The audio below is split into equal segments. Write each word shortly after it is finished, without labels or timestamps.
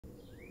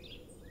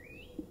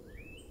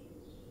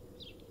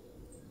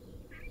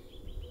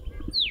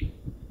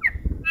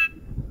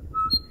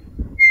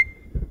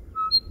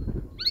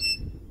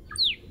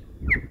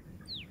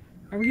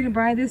Are we gonna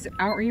buy this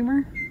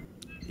Outremer?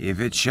 If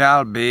it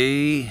shall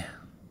be,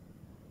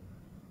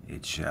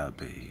 it shall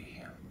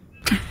be.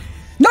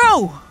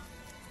 No!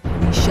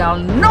 We shall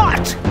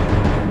not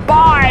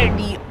buy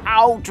the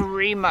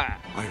Outremer.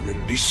 I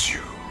release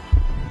you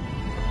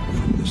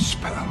from the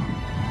spell.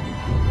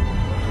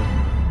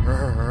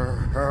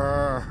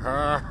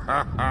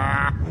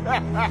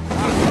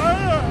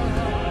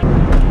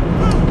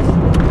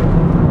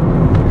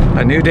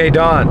 A new day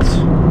dawns.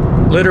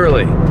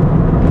 Literally.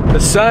 The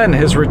sun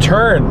has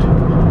returned.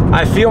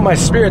 I feel my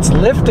spirits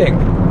lifting.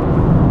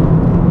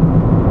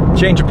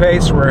 Change of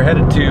pace, we're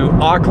headed to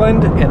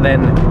Auckland and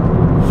then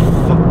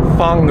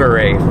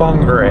Whangarei,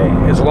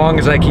 as long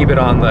as I keep it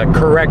on the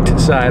correct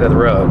side of the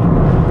road.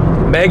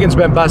 Megan's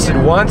been busted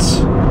once,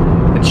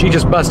 and she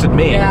just busted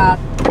me. Yeah.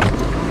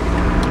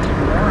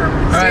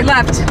 Right. Stay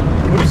left.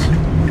 Oops.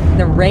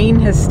 The rain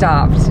has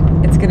stopped.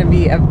 It's gonna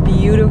be a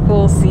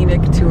beautiful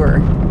scenic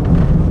tour.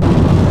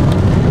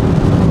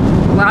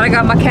 Glad I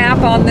got my cap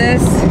on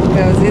this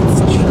because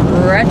it's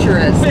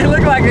treacherous. They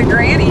look like a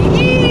granny.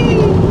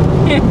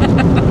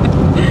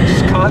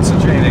 Just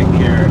concentrating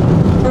here.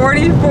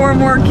 44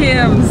 more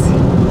Kims.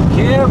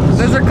 Kims.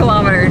 Those are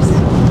kilometers.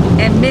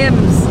 And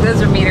Mims,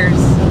 those are meters.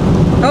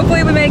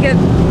 Hopefully we make it.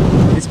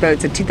 This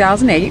boat's a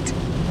 2008.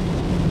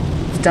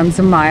 It's done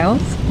some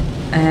miles.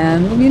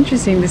 And it'll be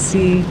interesting to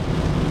see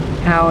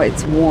how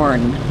it's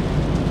worn.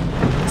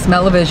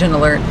 Smell-o-vision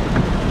alert.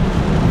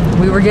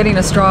 We were getting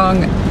a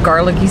strong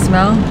garlicky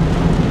smell,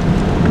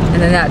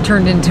 and then that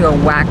turned into a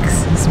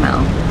wax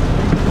smell.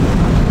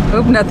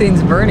 Hope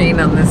nothing's burning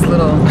on this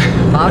little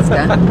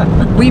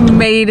Mazda. We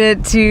made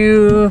it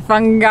to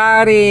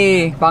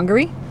Whangarei.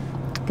 Whangarei?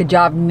 Good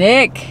job,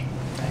 Nick.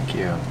 Thank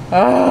you.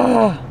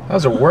 Oh. That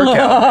was a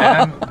workout,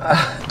 man.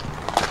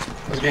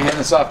 I was gonna hand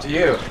this off to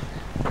you,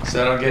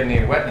 so I don't get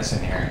any wetness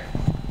in here.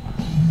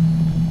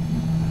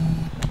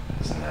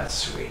 Isn't that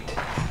sweet?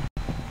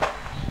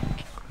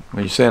 Are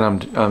you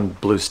saying I'm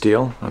blue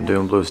steel? I'm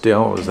doing blue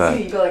steel? What was that?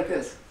 See, you go like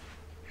this.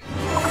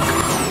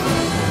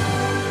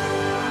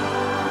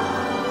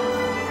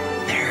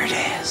 There it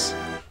is.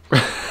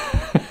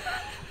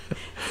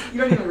 You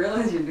don't even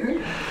realize you're doing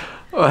it.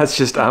 Well, that's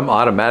just, I'm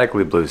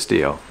automatically blue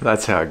steel.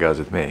 That's how it goes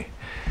with me.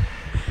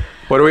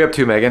 What are we up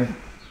to, Megan?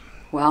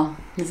 Well,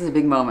 this is a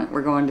big moment.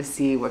 We're going to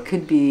see what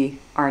could be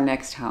our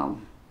next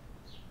home.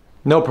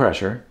 No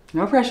pressure.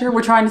 No pressure.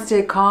 We're trying to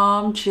stay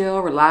calm, chill,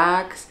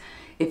 relax.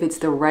 If it's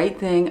the right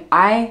thing,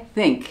 I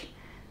think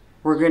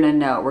we're gonna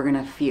know, we're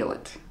gonna feel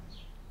it.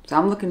 So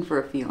I'm looking for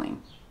a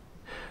feeling.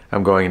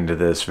 I'm going into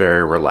this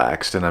very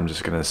relaxed, and I'm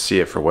just gonna see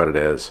it for what it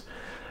is.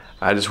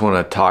 I just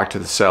wanna talk to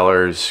the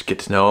sellers, get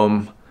to know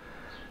them,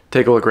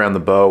 take a look around the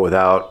boat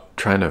without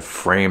trying to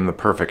frame the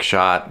perfect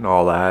shot and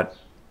all that.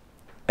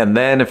 And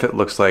then if it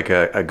looks like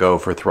a go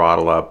for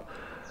throttle up,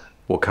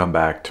 we'll come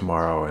back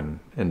tomorrow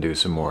and do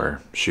some more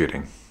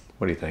shooting.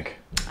 What do you think?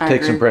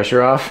 Take some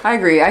pressure off? I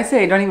agree. I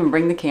say don't even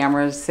bring the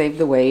cameras, save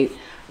the weight.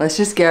 Let's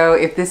just go.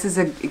 If this is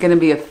gonna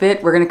be a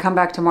fit, we're gonna come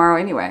back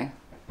tomorrow anyway.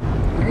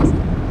 Where is it?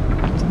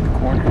 It's in the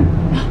corner.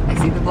 I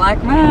see the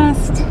black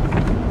mast.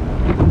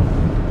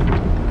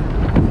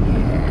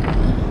 Yeah.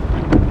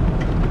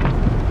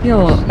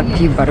 Feel a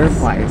few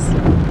butterflies.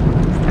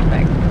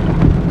 Stepping.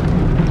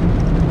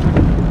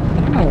 I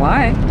don't know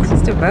why. It's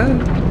just a boat.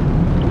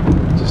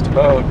 Just a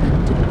boat.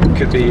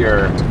 Could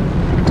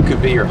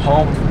be your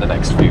home for the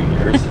next few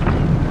years.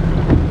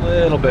 A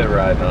little bit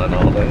riding on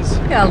holidays.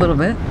 Yeah, a little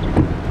bit.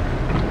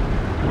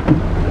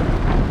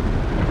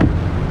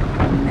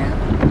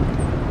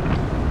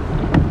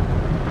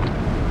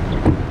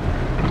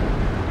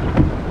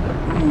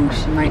 Ooh,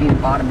 she might need a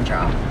bottom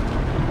drop.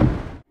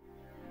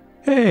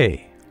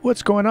 Hey,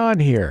 what's going on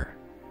here?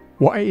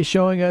 Why are you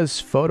showing us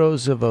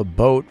photos of a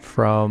boat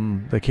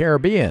from the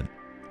Caribbean?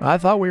 I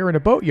thought we were in a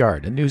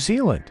boatyard in New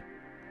Zealand.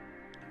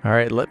 All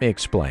right, let me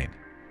explain.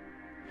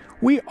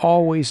 We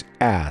always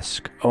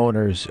ask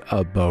owners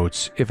of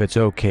boats if it's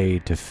okay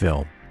to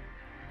film.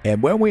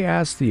 And when we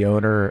asked the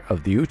owner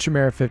of the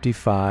Outremer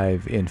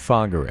 55 in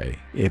Whangarei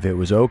if it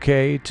was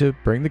okay to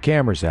bring the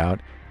cameras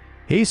out,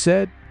 he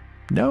said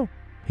no,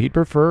 he'd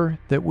prefer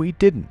that we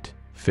didn't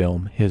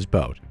film his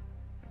boat.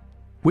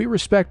 We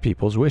respect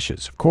people's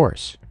wishes, of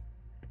course.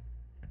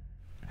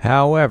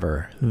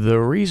 However, the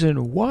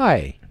reason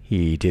why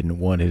he didn't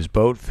want his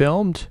boat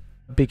filmed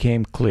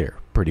became clear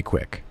pretty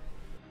quick.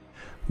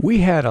 We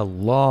had a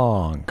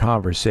long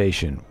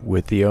conversation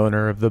with the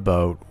owner of the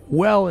boat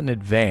well in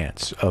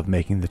advance of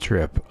making the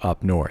trip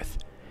up north,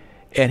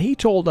 and he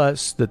told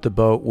us that the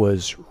boat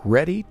was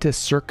ready to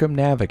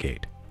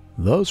circumnavigate.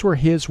 Those were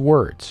his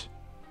words.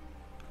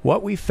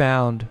 What we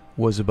found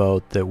was a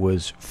boat that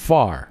was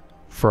far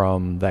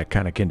from that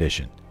kind of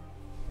condition.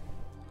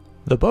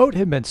 The boat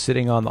had been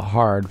sitting on the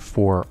hard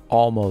for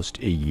almost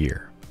a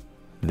year.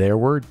 There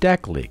were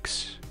deck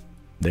leaks.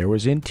 There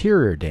was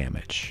interior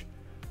damage.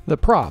 The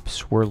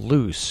props were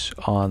loose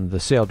on the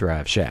sail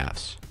drive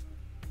shafts.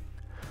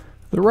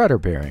 The rudder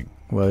bearing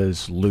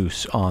was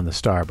loose on the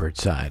starboard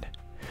side.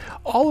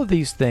 All of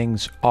these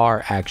things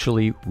are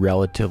actually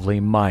relatively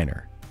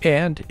minor.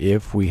 And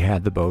if we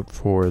had the boat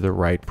for the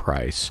right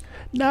price,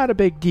 not a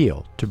big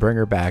deal to bring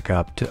her back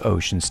up to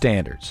ocean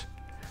standards.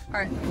 All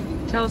right,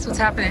 tell us what's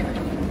happening.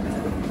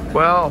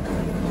 Well,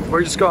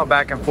 we're just going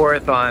back and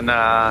forth on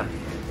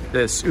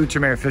this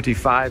Outremer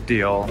 55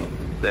 deal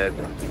that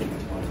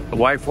the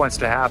wife wants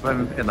to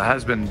happen, and the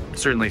husband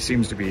certainly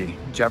seems to be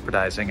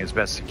jeopardizing as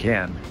best he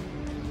can.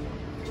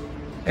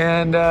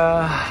 And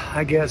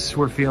I guess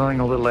we're feeling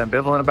a little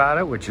ambivalent about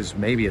it, which is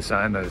maybe a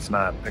sign that it's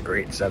not a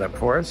great setup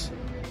for us.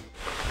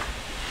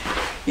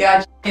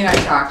 Yeah, and I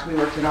talked. We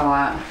worked it all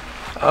out.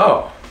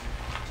 Oh,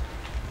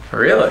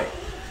 really?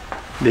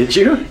 Did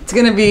you? It's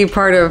going to be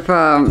part of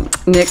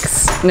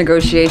Nick's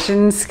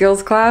negotiation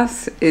skills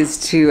class,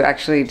 is to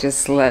actually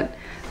just let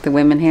the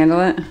women handle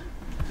it.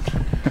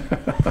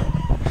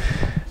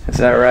 Is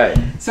that right?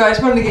 So I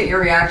just wanted to get your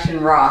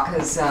reaction raw,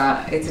 because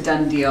it's a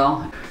done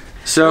deal.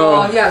 So,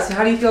 well, yeah, so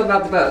how do you feel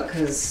about the boat?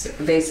 Because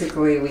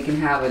basically we can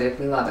have it if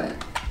we love it.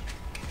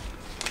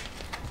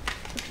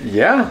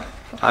 yeah,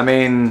 I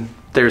mean,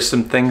 there's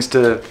some things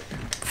to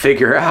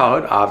figure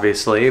out,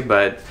 obviously,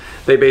 but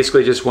they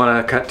basically just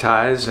want to cut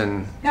ties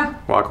and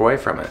walk away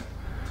from it.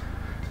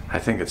 I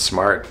think it's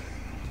smart.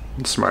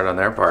 It's smart on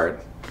their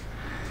part.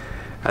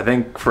 I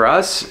think for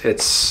us,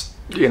 it's,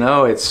 you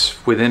know,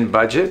 it's within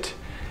budget.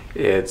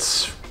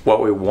 It's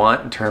what we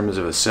want in terms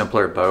of a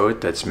simpler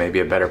boat that's maybe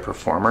a better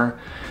performer.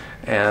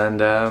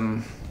 And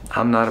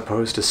I'm not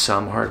opposed to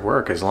some hard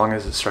work as long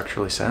as it's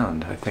structurally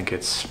sound. I think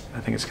it's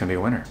going to be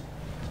a winner.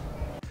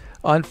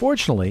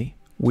 Unfortunately,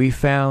 we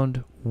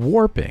found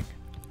warping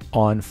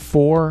on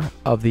 4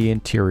 of the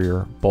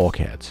interior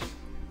bulkheads.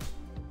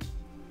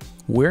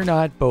 We're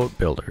not boat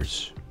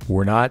builders,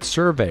 we're not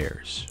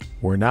surveyors,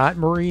 we're not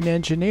marine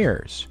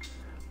engineers,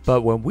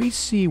 but when we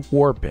see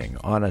warping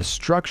on a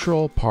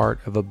structural part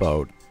of a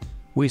boat,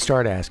 we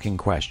start asking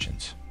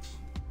questions.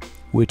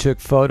 We took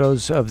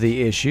photos of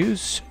the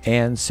issues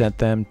and sent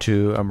them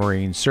to a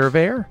marine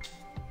surveyor,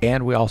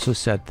 and we also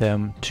sent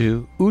them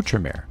to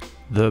Outremer,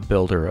 the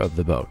builder of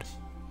the boat.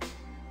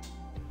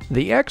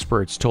 The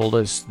experts told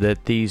us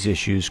that these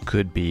issues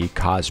could be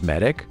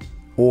cosmetic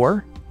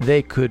or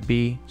they could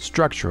be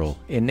structural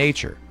in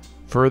nature.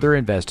 Further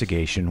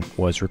investigation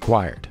was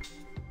required.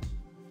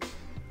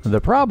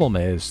 The problem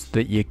is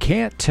that you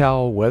can't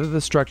tell whether the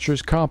structure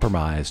is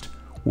compromised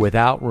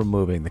without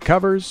removing the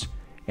covers,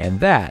 and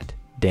that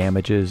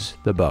damages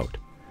the boat.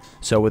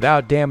 So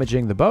without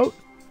damaging the boat,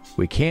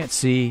 we can't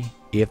see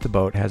if the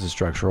boat has a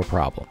structural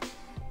problem.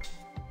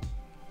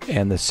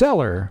 And the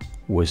seller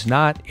was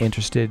not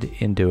interested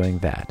in doing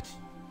that.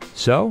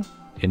 So,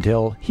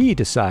 until he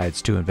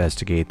decides to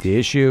investigate the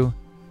issue,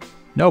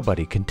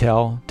 nobody can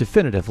tell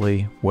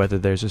definitively whether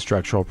there's a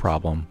structural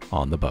problem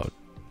on the boat.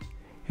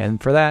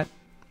 And for that,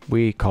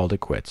 we called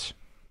it quits.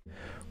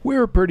 We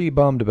were pretty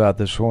bummed about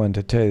this one,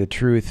 to tell you the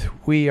truth.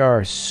 We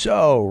are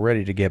so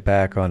ready to get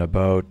back on a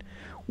boat.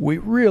 We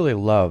really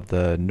love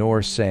the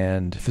North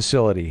Sand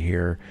facility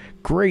here.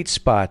 Great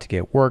spot to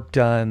get work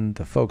done.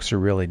 The folks are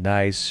really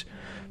nice.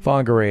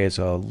 Whangarei is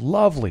a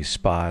lovely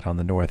spot on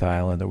the North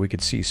Island that we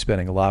could see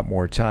spending a lot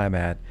more time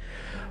at.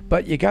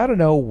 But you got to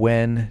know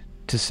when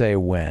to say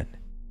when.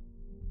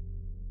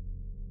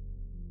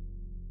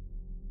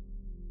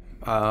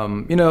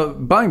 You know,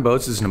 buying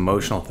boats is an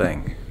emotional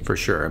thing, for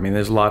sure. I mean,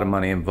 there's a lot of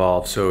money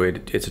involved, so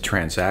it's a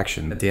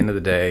transaction. At the end of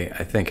the day,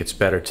 I think it's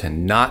better to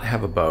not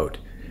have a boat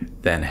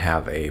than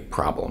have a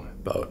problem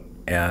boat.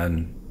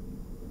 And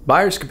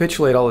buyers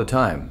capitulate all the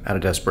time out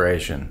of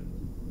desperation.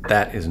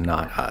 That is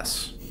not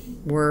us.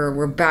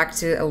 We're back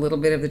to a little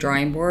bit of the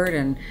drawing board,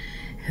 and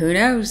who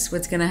knows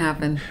what's gonna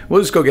happen.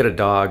 We'll just go get a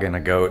dog and a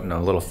goat and a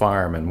little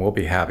farm, and we'll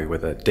be happy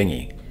with a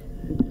dinghy.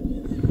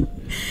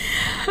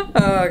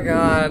 Oh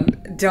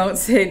God, don't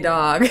say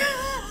dog.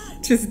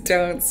 Just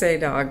don't say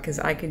dog, because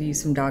I could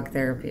use some dog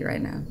therapy right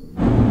now.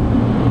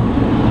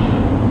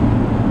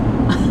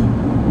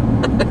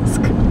 That's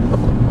cool.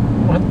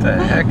 What the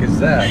heck is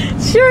that?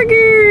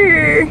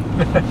 Sugar!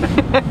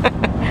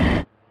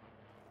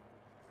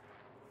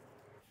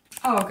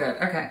 Oh, good.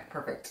 Okay,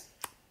 perfect.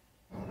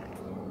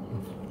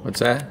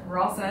 What's that? We're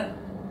all set.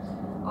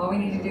 All we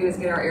need to do is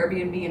get our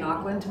Airbnb in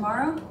Auckland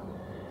tomorrow,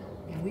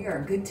 and we are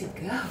good to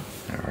go.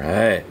 All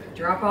right.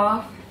 Drop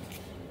off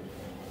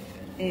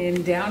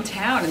in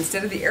downtown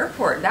instead of the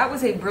airport. That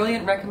was a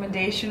brilliant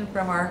recommendation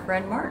from our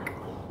friend Mark.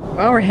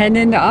 Well, we're heading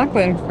into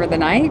Auckland for the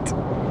night.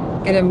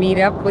 Gonna meet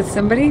up with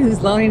somebody who's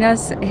loaning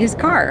us his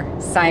car,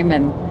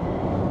 Simon.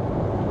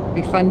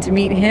 Be fun to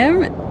meet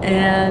him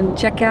and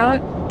check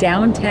out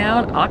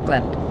downtown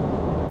Auckland.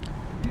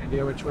 Any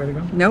idea which way to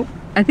go? Nope.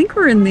 I think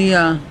we're in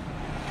the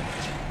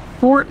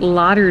Fort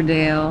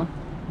Lauderdale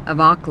of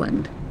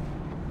Auckland.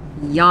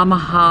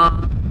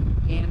 Yamaha,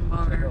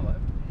 Yanmar.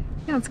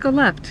 Yeah, let's go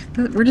left.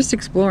 We're just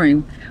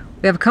exploring.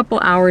 We have a couple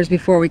hours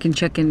before we can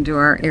check into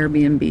our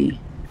Airbnb.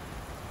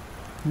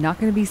 Not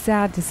going to be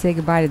sad to say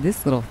goodbye to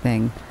this little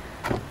thing.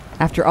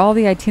 After all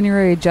the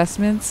itinerary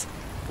adjustments,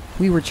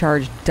 we were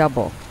charged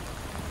double.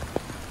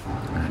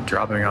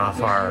 Dropping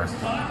off our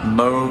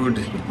mode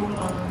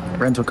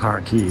rental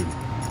car key.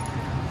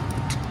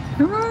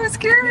 Ooh,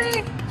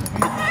 scary.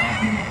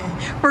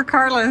 Poor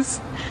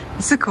Carlos.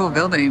 This is a cool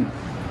building.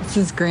 This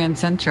is Grand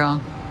Central.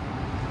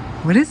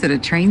 What is it, a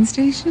train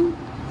station?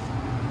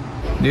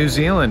 New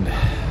Zealand.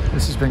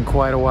 This has been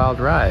quite a wild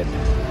ride.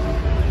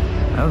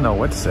 I don't know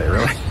what to say,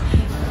 really.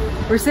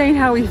 We're saying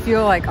how we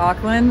feel like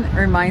Auckland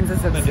reminds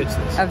us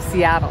of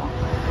Seattle.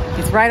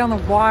 It's right on the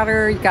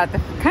water. You got the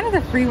kind of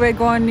the freeway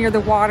going near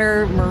the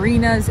water,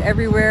 marinas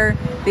everywhere.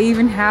 They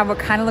even have what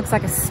kind of looks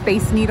like a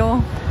space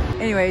needle.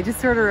 Anyway, it just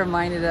sort of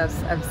reminded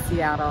us of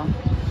Seattle.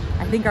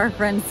 I think our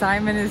friend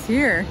Simon is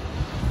here.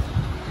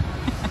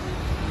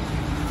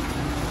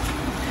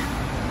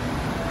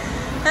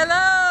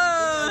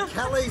 Hello!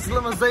 Kelly's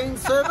limousine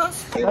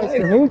service. Nice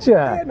to meet you.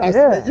 Nice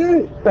to meet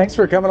you. Thanks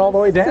for coming all the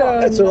way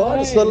down. That's all right.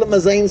 It's the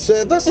limousine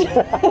service.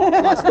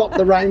 I stopped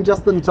the rain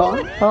just in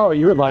time. Oh,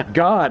 you were like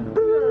God.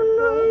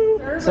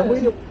 So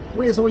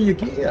where's all your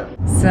gear?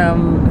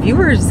 Some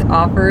viewers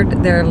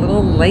offered their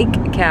little lake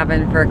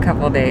cabin for a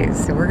couple of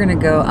days. So we're gonna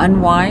go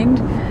unwind.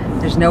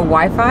 There's no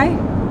Wi-Fi.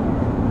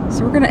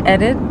 So we're gonna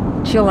edit,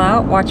 chill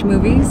out, watch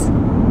movies,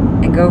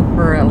 and go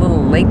for a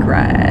little lake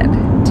ride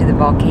to the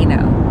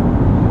volcano.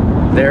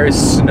 There is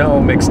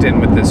snow mixed in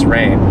with this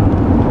rain.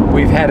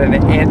 We've had an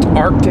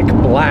Antarctic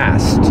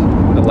blast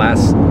the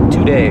last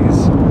 2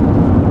 days,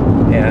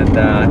 and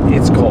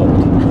it's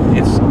cold.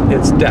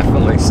 It's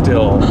definitely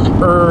still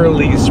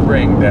early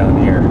spring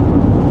down here.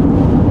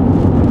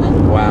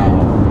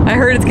 Wow. I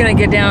heard it's gonna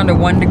get down to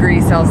 1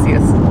 degree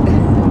Celsius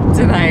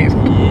tonight.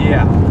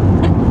 Yeah.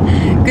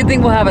 Good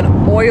thing we'll have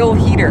an oil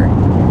heater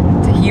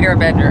to heat our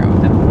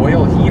bedroom. An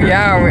oil heater.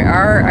 Yeah,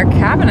 our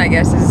cabin, I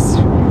guess, is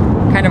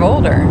kind of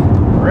older.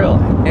 Really?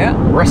 Yeah.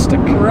 Rustic.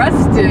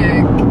 Rustic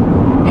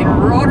in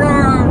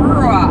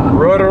Rotorua.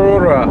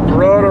 Rotorua.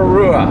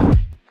 Rotorua.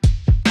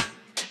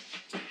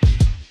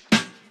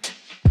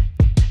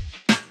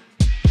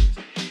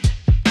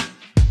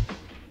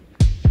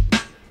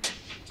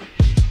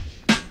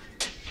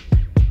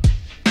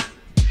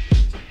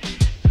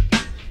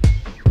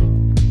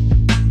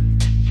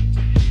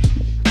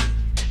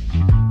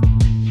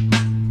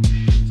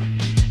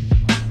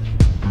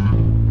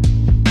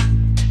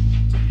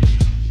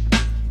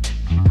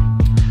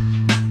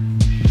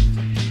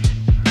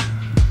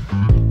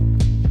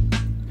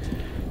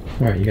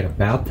 All right, you got a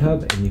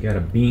bathtub and you got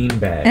a bean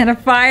bag. And a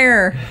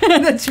fire.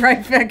 The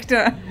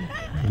trifecta.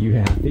 Are you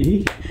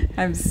happy?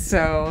 I'm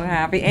so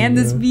happy. And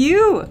this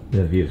view.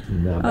 The view's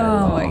not bad at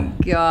all. Oh my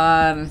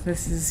God.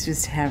 This is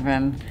just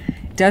heaven.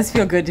 It does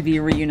feel good to be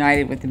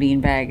reunited with the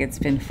beanbag. It's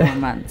been 4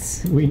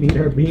 months. We need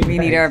our bean We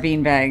need our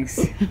beanbags.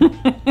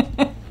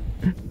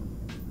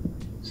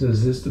 So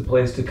is this the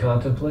place to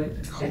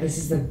contemplate? This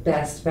is the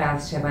best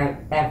bathtub I've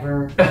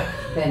ever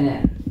been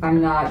in.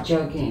 I'm not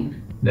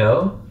joking.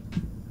 No?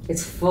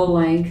 It's full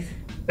length.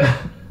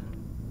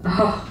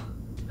 Oh,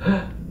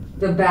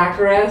 the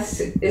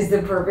backrest is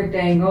the perfect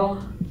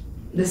angle.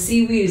 The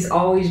seaweed is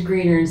always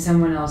greener in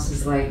someone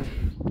else's lake.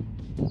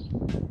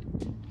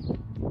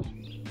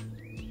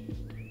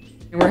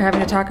 And we're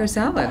having a taco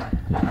salad.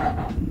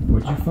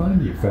 What'd you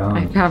find? You found?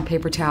 I found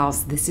paper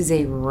towels. This is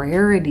a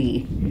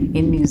rarity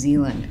in New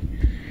Zealand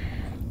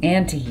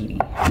and Tahiti.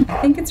 I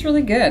think it's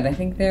really good. I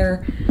think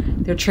they're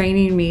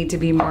training me to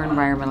be more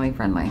environmentally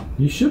friendly.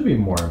 You should be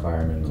more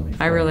environmentally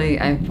friendly.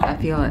 I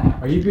feel it.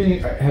 Have you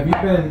been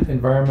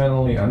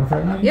environmentally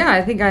unfriendly? Yeah,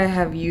 I think I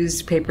have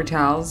used paper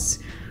towels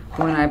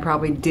when I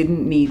probably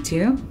didn't need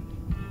to.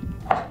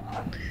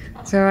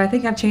 So I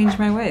think I've changed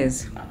my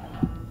ways.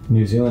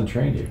 New Zealand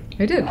trained you.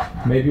 I did.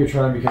 Maybe you're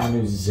trying to become a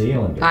New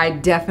Zealander. I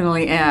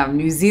definitely am.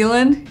 New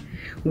Zealand,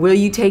 will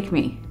you take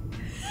me?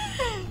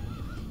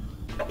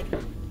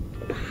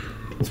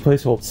 This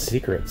place holds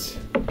secrets.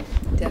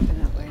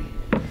 Definitely.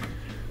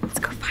 Let's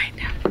go find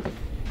out.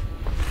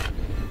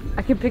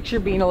 I can picture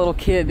being a little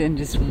kid and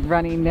just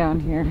running down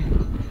here.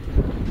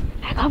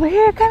 Like, over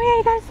here, come here,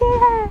 you gotta see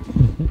her.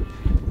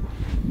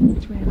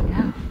 Which way do we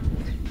go?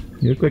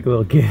 You look like a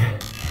little kid.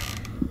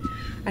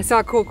 I saw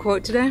a cool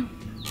quote today.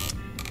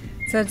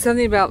 It said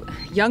something about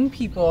young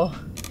people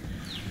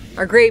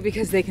are great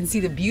because they can see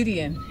the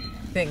beauty in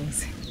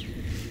things.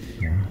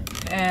 Yeah.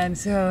 And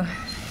so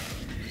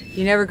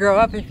you never grow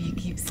up if you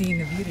keep seeing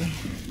the beauty.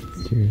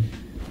 It's true.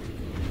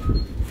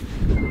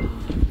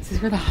 Is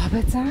this where the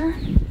hobbits are?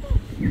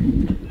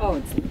 Oh,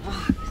 it's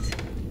locked.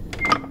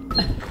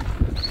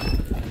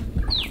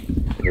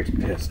 Rick's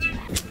pissed.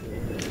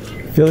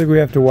 I feel like we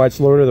have to watch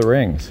Lord of the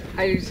Rings.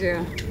 I do too.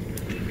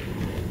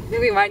 I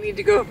think we might need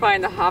to go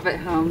find the hobbit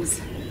homes.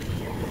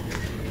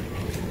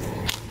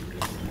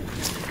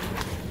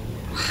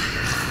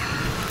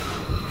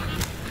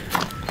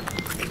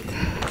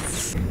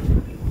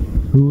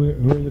 Who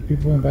are the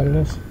people who invited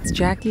us? It's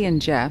Jackie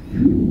and Jeff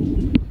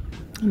and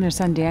their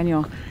son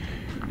Daniel.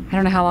 I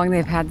don't know how long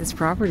they've had this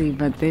property,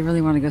 but they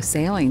really want to go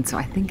sailing, so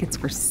I think it's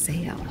for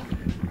sale.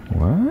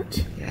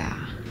 What? Yeah,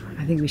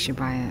 I think we should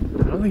buy it.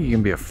 I don't think you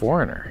can be a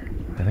foreigner.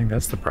 I think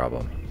that's the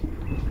problem.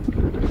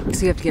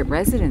 So you have to get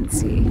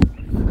residency.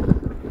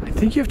 I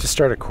think you have to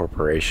start a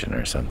corporation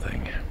or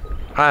something.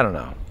 I don't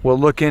know. We'll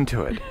look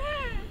into it.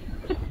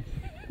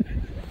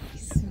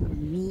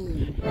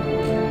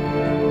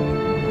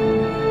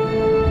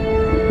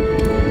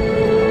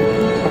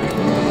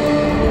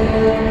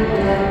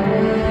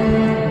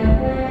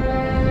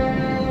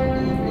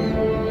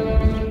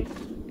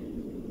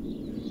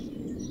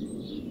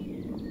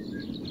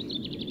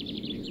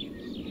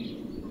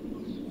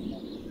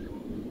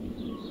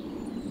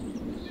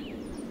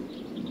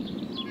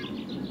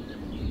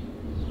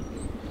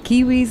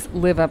 Kiwis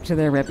live up to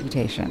their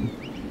reputation.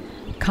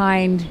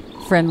 Kind,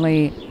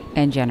 friendly,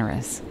 and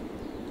generous.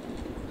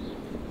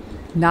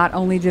 Not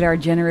only did our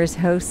generous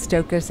hosts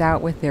stoke us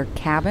out with their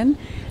cabin,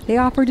 they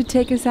offered to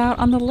take us out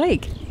on the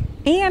lake.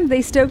 And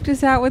they stoked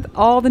us out with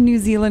all the New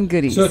Zealand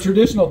goodies. So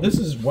traditional, this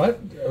is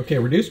what? Okay,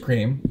 reduced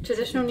cream.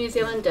 Traditional New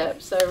Zealand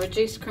dip, so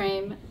reduced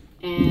cream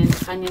and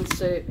onion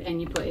soup, and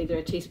you put either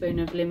a teaspoon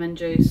of lemon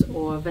juice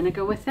or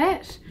vinegar with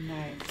that.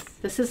 Nice.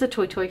 This is a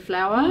toi toi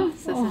flower.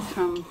 So this is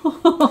from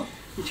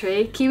the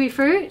tree. Kiwi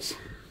fruit.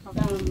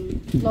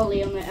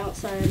 Lolly on the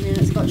outside, and then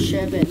it's got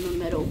sherbet in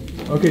the middle.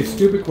 Okay,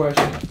 stupid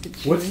question.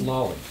 What's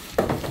lolly?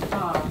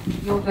 Oh,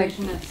 your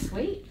version is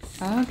sweet.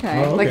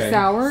 Okay. Oh, Like okay.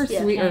 sour,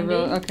 Yeah, sweet, or candy.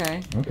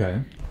 okay.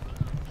 Okay.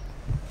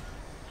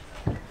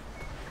 What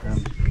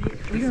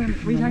are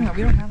you talking about?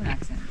 We don't have an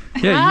accent.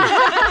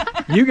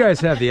 Yeah, you guys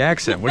have the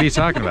accent. What are you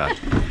talking about?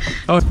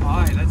 Oh,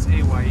 I. That's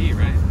A-Y-E,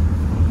 right?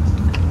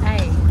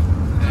 Hey.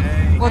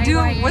 Well,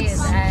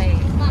 what's hey?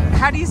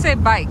 how do you say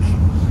bike?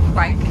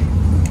 Bike.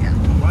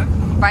 What?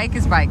 Bike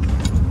is bike.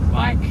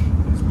 Bike.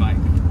 It's bike.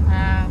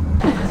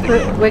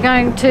 We're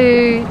going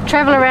to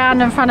travel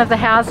around in front of the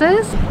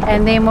houses,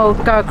 and then we'll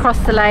go across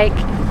the lake,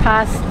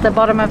 past the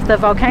bottom of the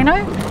volcano,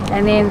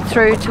 and then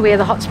through to where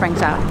the hot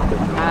springs are.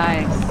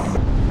 Nice.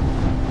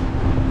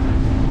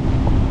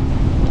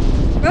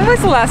 When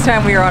was the last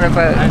time we were on a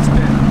boat?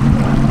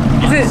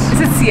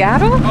 Is it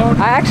Seattle?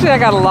 I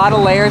got a lot of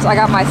layers. I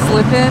got my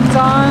slip-ins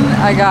on.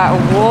 I got a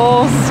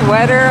wool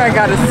sweater. I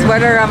got a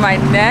sweater on my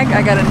neck.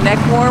 I got a neck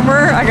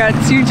warmer. I got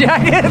 2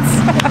 jackets.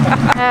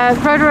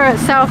 Rotorua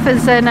itself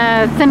is in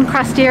a thin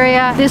crust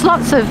area. There's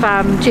lots of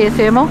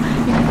geothermal.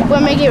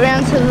 When we get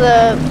around to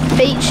the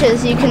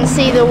beaches, you can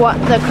see the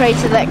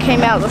crater that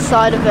came out the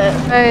side of it.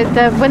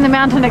 So when the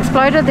mountain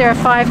exploded, there are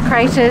 5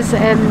 craters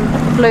and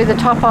blew the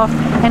top off,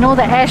 and all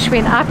the ash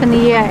went up in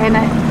the air, and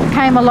it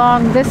came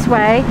along this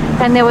way,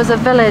 and there was a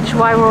village,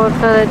 Wairoa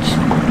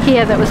village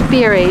here, that was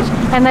buried,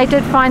 and they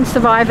did find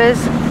survivors.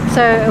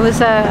 So it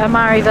was a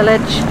Maori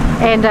village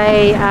and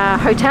a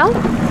hotel,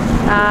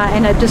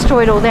 and it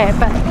destroyed all that.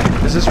 But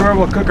Is this where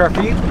we'll cook our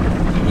feet?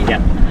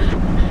 Yeah.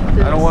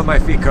 I don't want my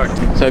feet cooked.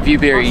 So if you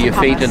bury your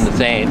feet in the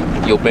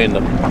sand, you'll burn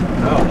them.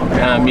 Oh,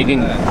 okay. You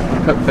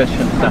can cook fish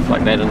and stuff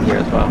like that in here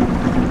as well.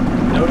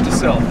 Note to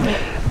self.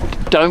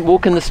 Don't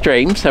walk in the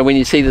stream. So when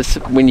you see this,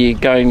 when you're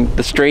going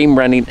the stream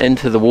running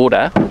into the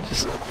water,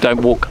 just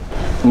don't walk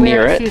near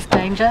where it. it says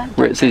danger.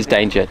 Where it says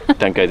danger,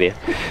 don't go there.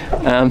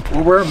 Well,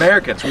 we're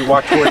Americans. We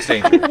walk towards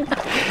danger.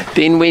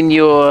 Then when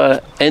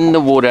you're in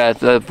the water,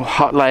 the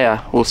hot layer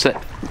will sit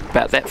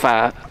about that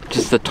far.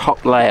 Just the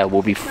top layer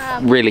will be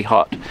really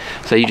hot.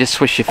 So you just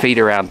swish your feet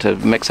around to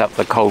mix up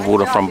the cold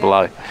water from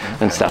below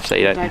and stuff, so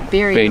you don't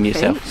bury burn your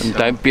yourself. feet. And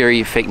don't bury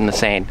your feet in the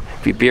sand.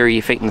 If you bury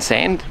your feet in the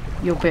sand,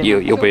 You'll burn.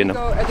 you'll burn them.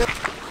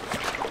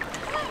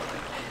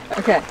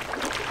 Okay.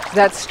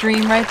 That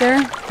stream right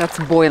there, that's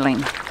boiling.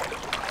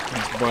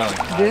 It's boiling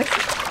hot. This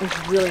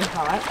is really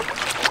hot.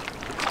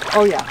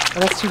 Oh yeah,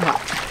 that's too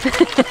hot.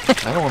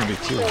 I don't want to be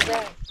too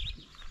hot.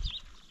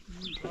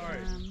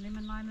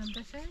 Lemon, lime, and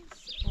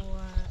bitters, or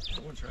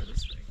I want to try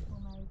this thing.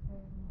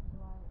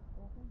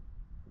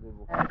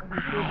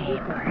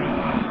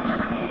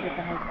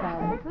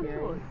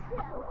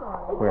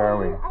 Where are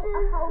we?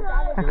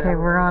 Okay,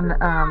 we're on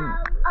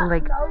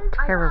Lake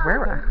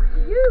Tarawera.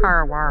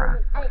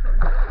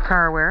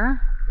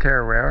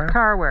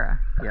 Tarawera.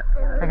 Yeah.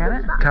 I got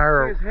it?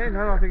 Tarawera.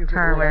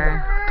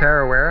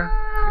 Tarawera?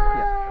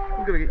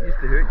 I'm gonna get used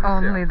to it.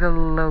 Only the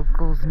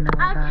locals know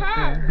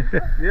about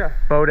this. Yeah.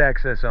 Boat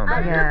access only.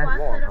 Yes.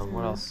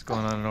 What else is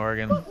going on in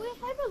Oregon?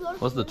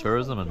 What's the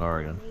tourism in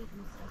Oregon?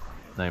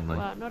 Namely,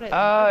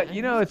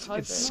 You know,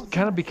 it's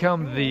kind of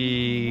become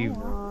the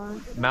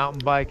mountain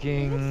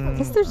biking. I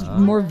guess there's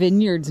more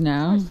vineyards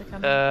now.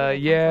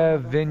 Yeah,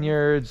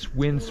 vineyards,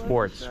 wind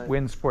sports.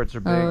 Wind sports are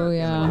big. Oh,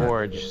 yeah. In the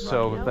gorge.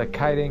 So the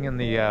kiting and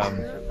the yeah.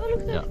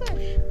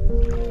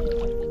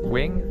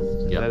 wing.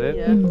 Is Yeah. that it?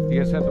 Yeah. You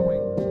guys have the wing.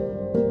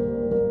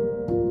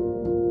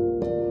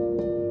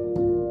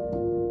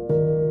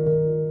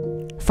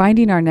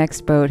 Finding our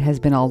next boat has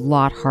been a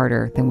lot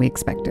harder than we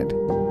expected.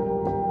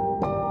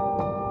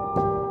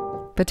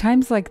 But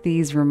times like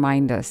these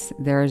remind us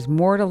there is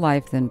more to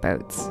life than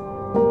boats.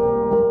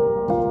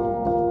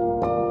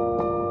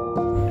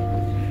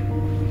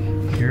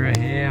 You're a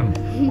ham.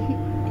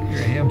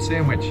 You're a ham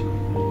sandwich.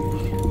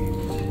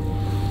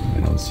 I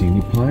don't see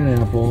any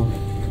pineapple.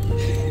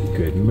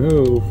 Good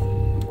move.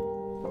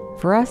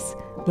 For us,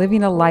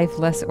 living a life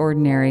less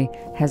ordinary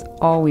has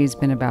always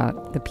been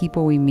about the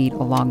people we meet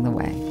along the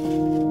way.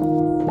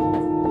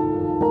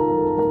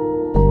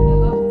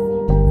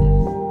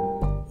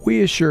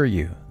 We assure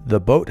you, the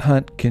boat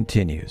hunt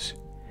continues.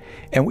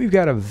 And we've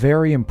got a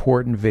very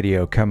important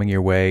video coming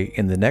your way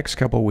in the next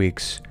couple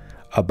weeks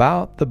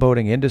about the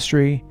boating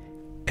industry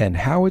and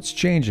how it's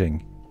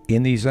changing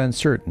in these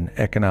uncertain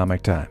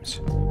economic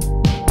times.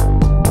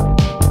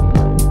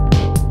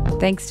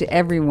 Thanks to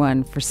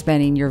everyone for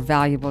spending your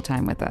valuable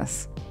time with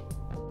us.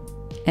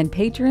 And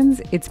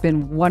patrons, it's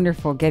been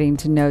wonderful getting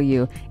to know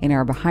you in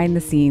our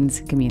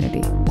behind-the-scenes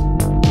community.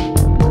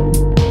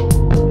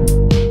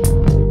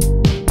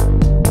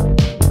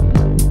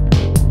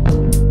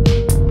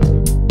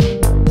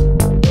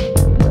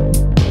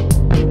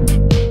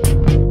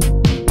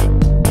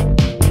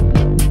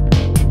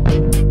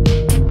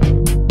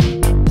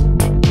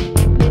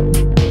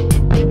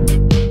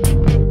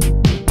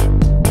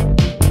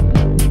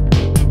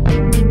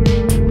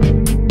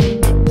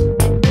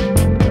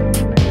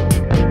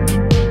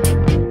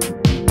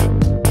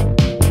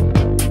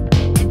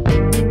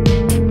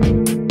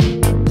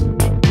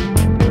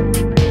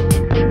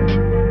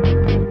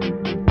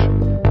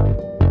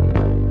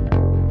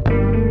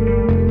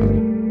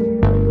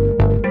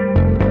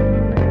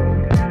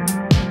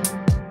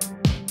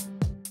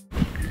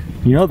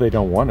 You know they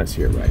don't want us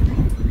here, right?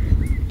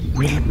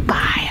 We'll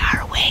buy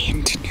our way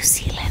into New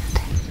Zealand.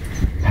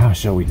 How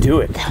shall we do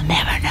it? They'll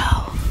never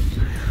know.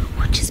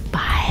 We'll just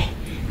buy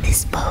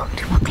this boat.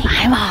 We'll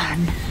climb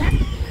on.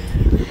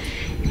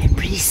 And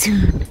pretty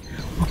soon,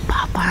 we'll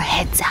pop our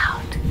heads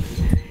out.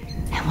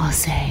 And we'll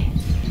say,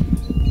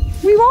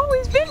 We've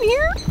always been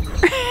here.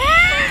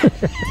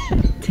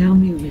 tell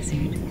me,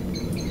 wizard.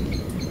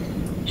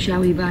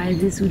 Shall we buy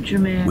this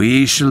Outremer?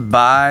 We shall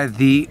buy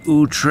the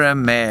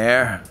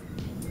Outremer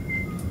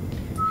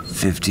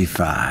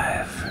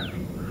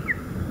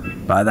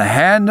 55. By the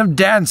hand of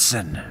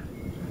Danson,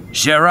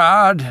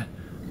 Gerard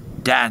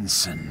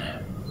Danson.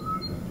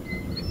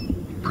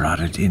 Brought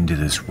it into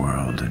this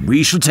world, and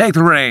we shall take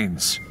the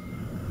reins.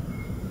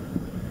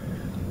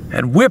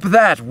 And whip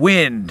that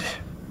wind.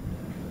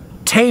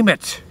 Tame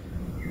it.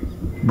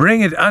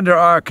 Bring it under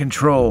our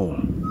control.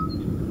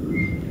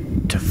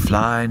 To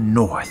fly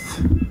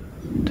north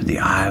to the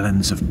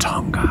islands of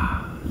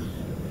Tonga,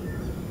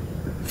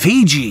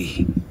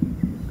 Fiji,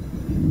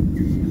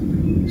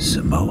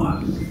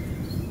 Samoa.